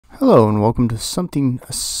Hello and welcome to something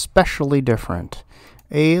especially different.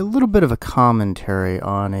 A little bit of a commentary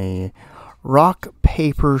on a rock,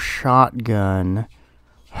 paper, shotgun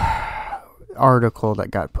article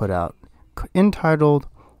that got put out entitled,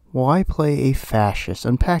 "Why Play a Fascist?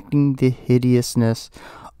 Unpacking the Hideousness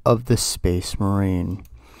of the Space Marine."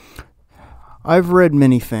 I've read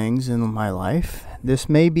many things in my life. This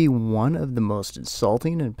may be one of the most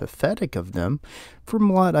insulting and pathetic of them, from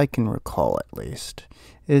what I can recall at least.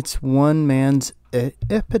 It's one man's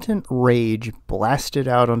impotent rage blasted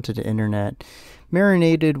out onto the internet,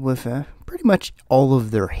 marinated with pretty much all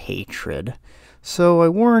of their hatred. So I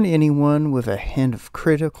warn anyone with a hint of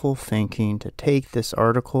critical thinking to take this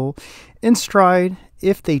article in stride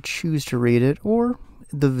if they choose to read it, or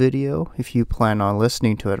the video if you plan on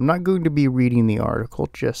listening to it. I'm not going to be reading the article,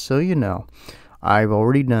 just so you know. I've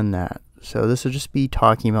already done that. So this will just be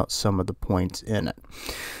talking about some of the points in it.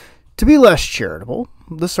 To be less charitable,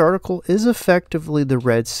 this article is effectively the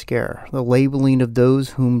Red Scare, the labeling of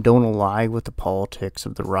those whom don't align with the politics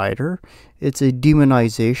of the writer. It's a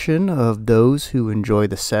demonization of those who enjoy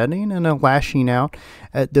the setting and a lashing out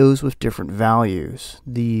at those with different values.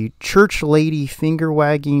 The church lady finger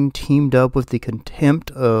wagging teamed up with the contempt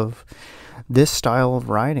of this style of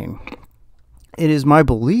writing. It is my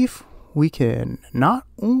belief we can not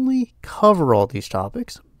only cover all these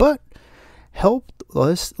topics, but help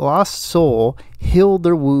this lost soul heal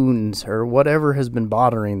their wounds or whatever has been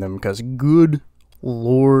bothering them, because good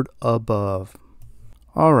Lord above.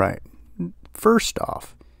 Alright, first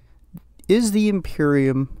off, is the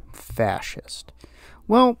Imperium fascist?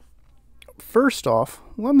 Well, first off,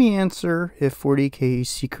 let me answer if 40K is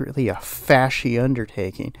secretly a fashy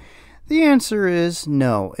undertaking. The answer is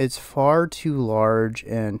no. It's far too large,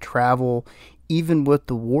 and travel, even with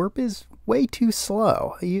the warp, is way too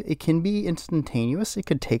slow. It can be instantaneous. It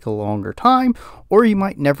could take a longer time, or you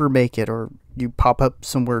might never make it, or you pop up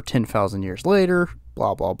somewhere 10,000 years later,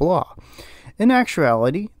 blah, blah, blah. In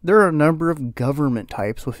actuality, there are a number of government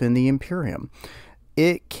types within the Imperium.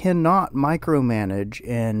 It cannot micromanage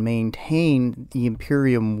and maintain the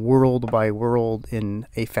Imperium world by world in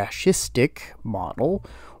a fascistic model,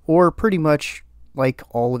 or pretty much like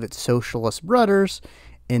all of its socialist brothers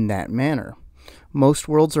in that manner. Most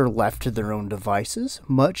worlds are left to their own devices,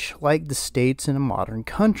 much like the states in a modern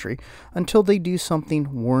country, until they do something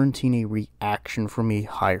warranting a reaction from a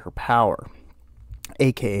higher power,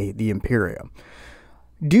 aka the Imperium.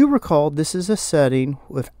 Do recall this is a setting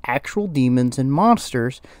with actual demons and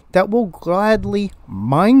monsters that will gladly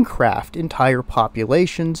Minecraft entire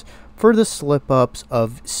populations for the slip-ups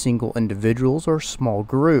of single individuals or small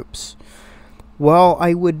groups. While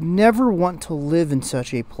I would never want to live in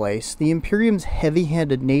such a place, the Imperium's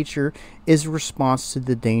heavy-handed nature is a response to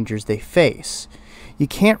the dangers they face. You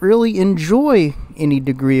can't really enjoy any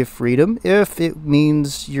degree of freedom if it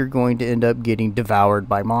means you're going to end up getting devoured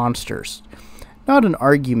by monsters. Not an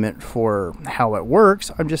argument for how it works,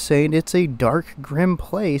 I'm just saying it's a dark, grim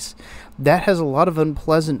place that has a lot of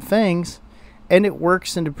unpleasant things, and it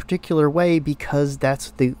works in a particular way because that's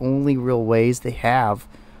the only real ways they have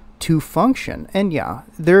to function. And yeah,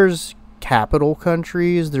 there's capital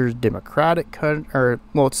countries, there's democratic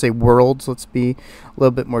let's say worlds, let's be a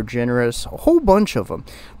little bit more generous, a whole bunch of them.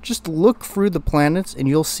 Just look through the planets and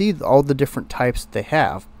you'll see all the different types that they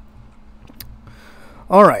have.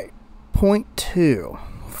 Alright, point 2.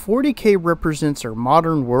 40K represents our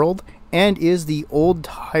modern world and is the old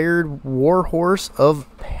tired warhorse of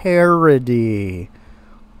parody.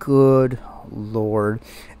 Good Lord.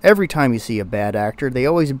 Every time you see a bad actor, they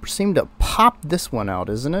always seem to pop this one out,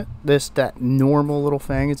 isn't it? That normal little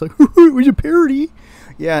thing. It's like, it was a parody.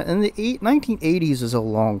 Yeah, and the 1980s is a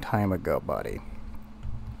long time ago, buddy.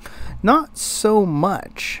 Not so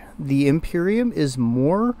much. The Imperium is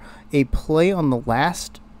more a play on the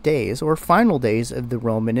last days or final days of the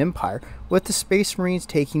Roman Empire, with the Space Marines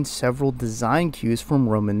taking several design cues from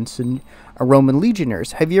Roman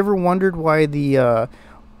legionaries. Have you ever wondered why the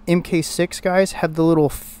MK6 guys have the little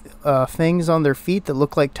things on their feet that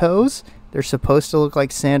look like toes? They're supposed to look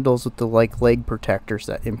like sandals with the leg protectors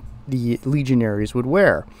that the legionaries would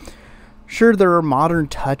wear. Sure, there are modern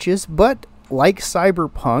touches, but like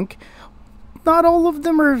Cyberpunk, not all of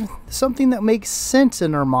them are something that makes sense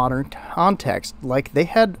in our modern context. Like, they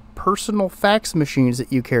had personal fax machines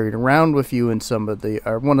that you carried around with you in some of the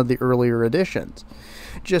one of the earlier editions.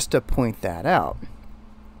 Just to point that out.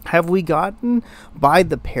 Have we gotten by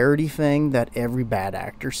the parody thing that every bad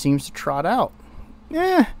actor seems to trot out?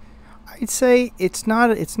 I'd say it's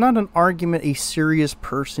not an argument a serious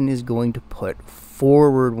person is going to put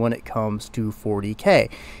forward when it comes to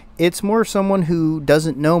 40K. It's more someone who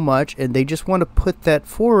doesn't know much and they just want to put that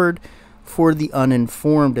forward for the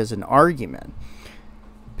uninformed as an argument.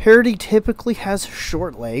 Parody typically has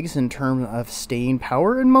short legs in terms of staying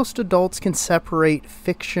power, and most adults can separate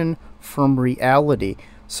fiction from reality.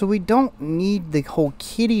 So we don't need the whole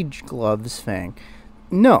kitty gloves thing.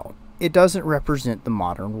 No, it doesn't represent the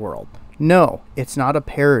modern world. No, it's not a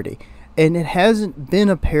parody. And it hasn't been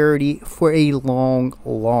a parody for a long,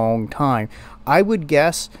 long time. I would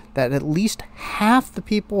guess that at least half the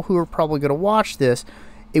people who are probably going to watch this,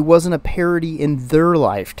 it wasn't a parody in their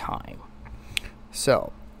lifetime.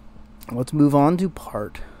 So, let's move on to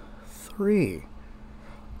part 3.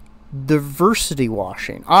 Diversity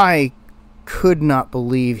washing. I could not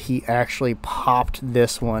believe he actually popped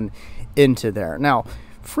this one into there. Now,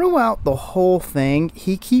 throughout the whole thing,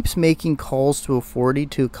 he keeps making calls to authority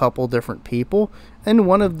to a couple different people, and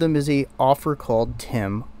one of them is a author called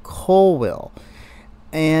Tim Colwell.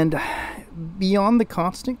 And beyond the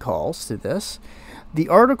constant calls to this, the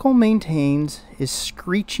article maintains is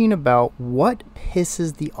screeching about what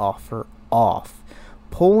pisses the author off,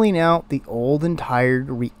 pulling out the old and tired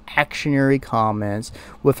reactionary comments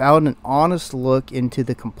without an honest look into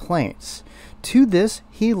the complaints. To this,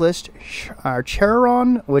 he lists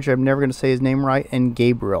Charon, which I'm never going to say his name right, and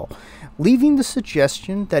Gabriel, leaving the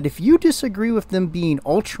suggestion that if you disagree with them being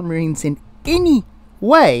Ultramarines in any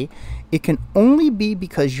way, it can only be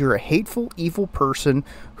because you're a hateful, evil person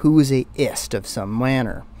who is a ist of some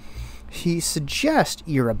manner. He suggests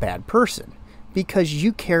you're a bad person because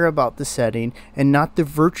you care about the setting and not the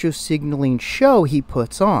virtue signaling show he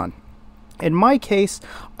puts on. In my case,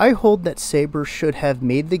 I hold that Saber should have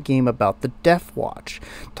made the game about the Death Watch,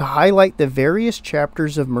 to highlight the various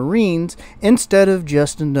chapters of Marines instead of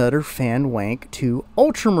just another fan wank to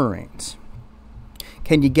Ultramarines.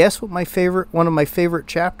 Can you guess what one of my favorite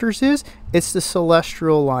chapters is? It's the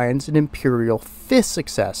Celestial Alliance and Imperial Fist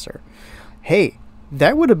successor. Hey,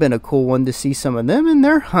 that would have been a cool one to see some of them in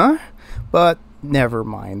there, huh? But never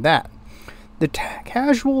mind that. The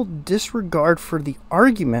casual disregard for the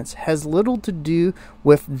arguments has little to do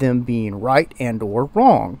with them being right and or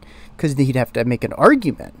wrong, because he'd have to make an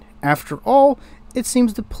argument. After all, it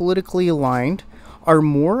seems the politically aligned are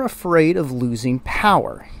more afraid of losing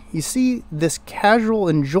power. You see, this casual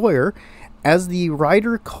enjoyer, as the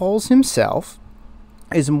writer calls himself,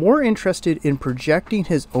 is more interested in projecting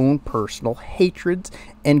his own personal hatreds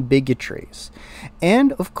and bigotries.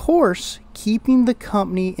 And, of course, keeping the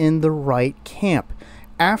company in the right camp.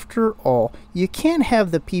 After all, you can't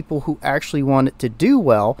have the people who actually want it to do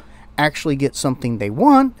well actually get something they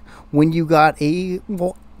want when you got a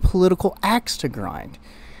political axe to grind.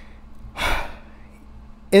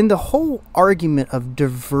 And the whole argument of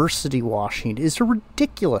diversity washing is a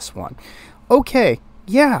ridiculous one. Okay,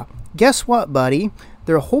 yeah, guess what, buddy?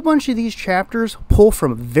 There are a whole bunch of these chapters pull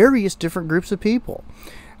from various different groups of people.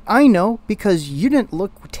 I know, because you didn't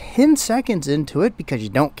look 10 seconds into it because you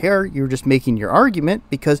don't care. You're just making your argument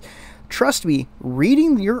because, trust me,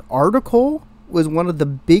 reading your article was one of the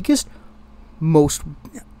biggest, most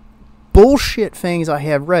bullshit things I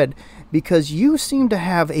have read, because you seem to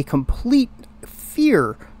have a complete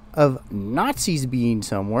fear of Nazis being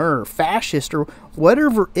somewhere, or fascist, or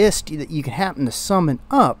whatever ist that you can happen to summon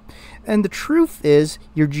up. And the truth is,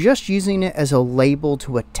 you're just using it as a label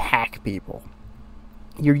to attack people.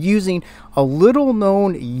 You're using a little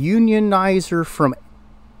known unionizer from,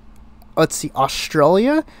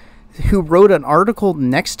 Australia, who wrote an article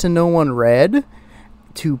next to no one read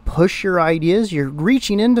to push your ideas. You're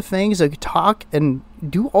reaching into things to talk and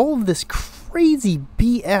do all of this crazy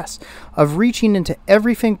BS of reaching into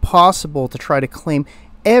everything possible to try to claim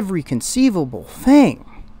every conceivable thing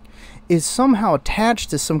is somehow attached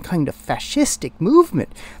to some kind of fascistic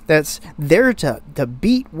movement that's there to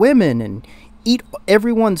beat women and eat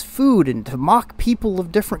everyone's food and to mock people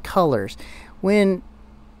of different colors, when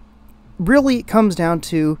really it comes down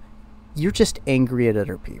to you're just angry at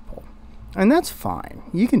other people. And that's fine.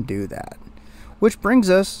 You can do that. Which brings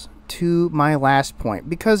us to my last point,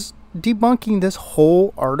 because debunking this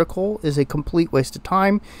whole article is a complete waste of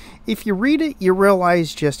time. If you read it, you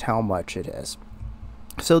realize just how much it is.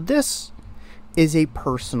 So this is a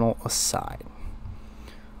personal aside.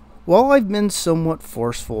 While I've been somewhat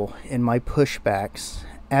forceful in my pushbacks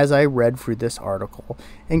as I read through this article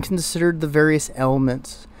and considered the various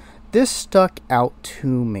elements, this stuck out to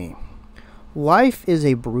me. Life is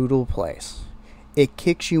a brutal place. It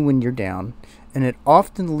kicks you when you're down, and it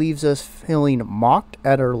often leaves us feeling mocked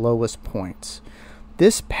at our lowest points.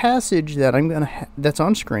 This passage that that's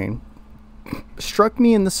on screen struck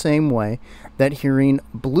me in the same way that hearing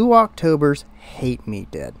Blue October's Hate Me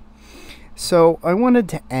did. So I wanted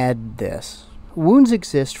to add this. Wounds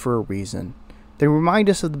exist for a reason. They remind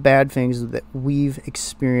us of the bad things that we've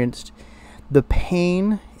experienced. The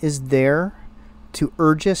pain is there to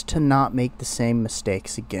urge us to not make the same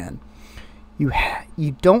mistakes again.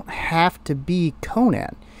 You don't have to be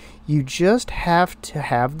Conan. You just have to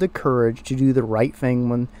have the courage to do the right thing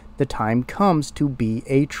when the time comes to be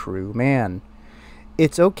a true man.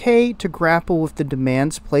 It's okay to grapple with the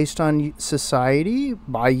demands placed on society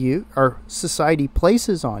by you, or society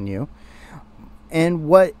places on you, and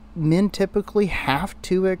what men typically have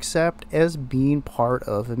to accept as being part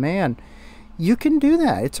of a man. You can do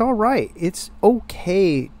that. It's all right. It's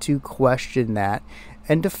okay to question that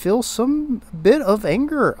and to feel some bit of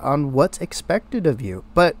anger on what's expected of you.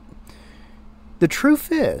 But the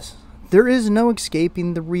truth is, there is no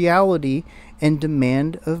escaping the reality and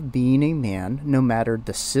demand of being a man, no matter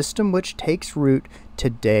the system which takes root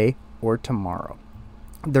today or tomorrow.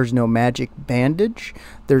 There's no magic bandage.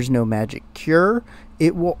 There's no magic cure.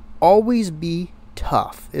 It will always be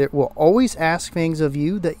tough. It will always ask things of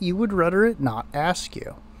you that you would rather it not ask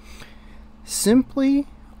you. Simply,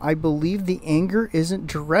 I believe the anger isn't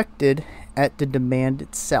directed at the demand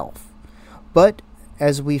itself, but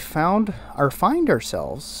as we find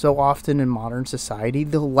ourselves so often in modern society,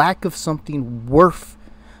 the lack of something worth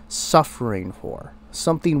suffering for,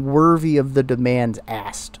 something worthy of the demands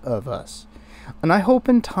asked of us. And I hope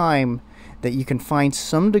in time that you can find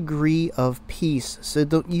some degree of peace so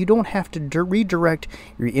that you don't have to redirect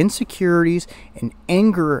your insecurities and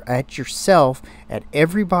anger at yourself, at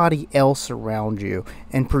everybody else around you,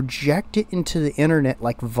 and project it into the internet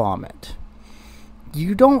like vomit.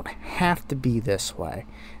 You don't have to be this way.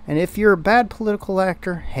 And if you're a bad political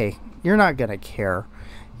actor, hey, you're not going to care.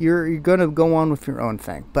 You're going to go on with your own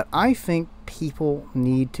thing. But I think people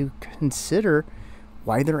need to consider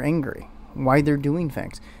why they're angry, why they're doing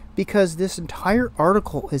things. Because this entire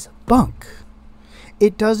article is bunk.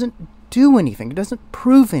 It doesn't do anything. It doesn't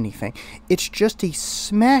prove anything. It's just a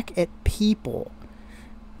smack at people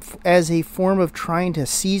as a form of trying to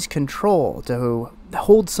seize control, to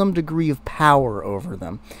hold some degree of power over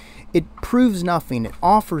them. It proves nothing. It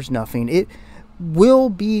offers nothing. It will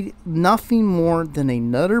be nothing more than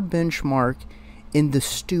another benchmark in the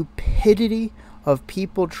stupidity of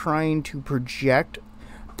people trying to project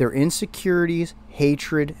their insecurities,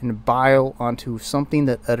 hatred, and bile onto something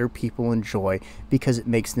that other people enjoy because it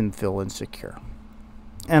makes them feel insecure.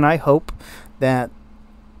 And I hope that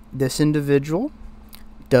this individual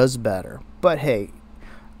does better. But hey,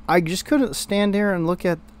 I just couldn't stand there and look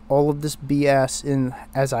at all of this BS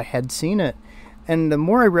as I had seen it. And the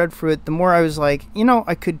more I read through it, the more I was like,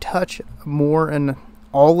 I could touch more in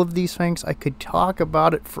all of these things. I could talk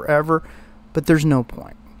about it forever, but there's no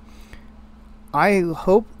point. I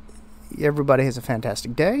hope everybody has a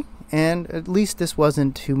fantastic day, and at least this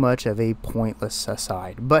wasn't too much of a pointless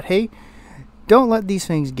aside. But hey, don't let these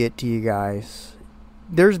things get to you guys.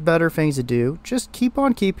 There's better things to do. Just keep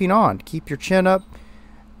on keeping on. Keep your chin up.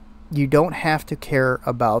 You don't have to care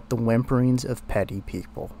about the whimperings of petty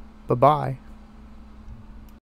people. Bye-bye.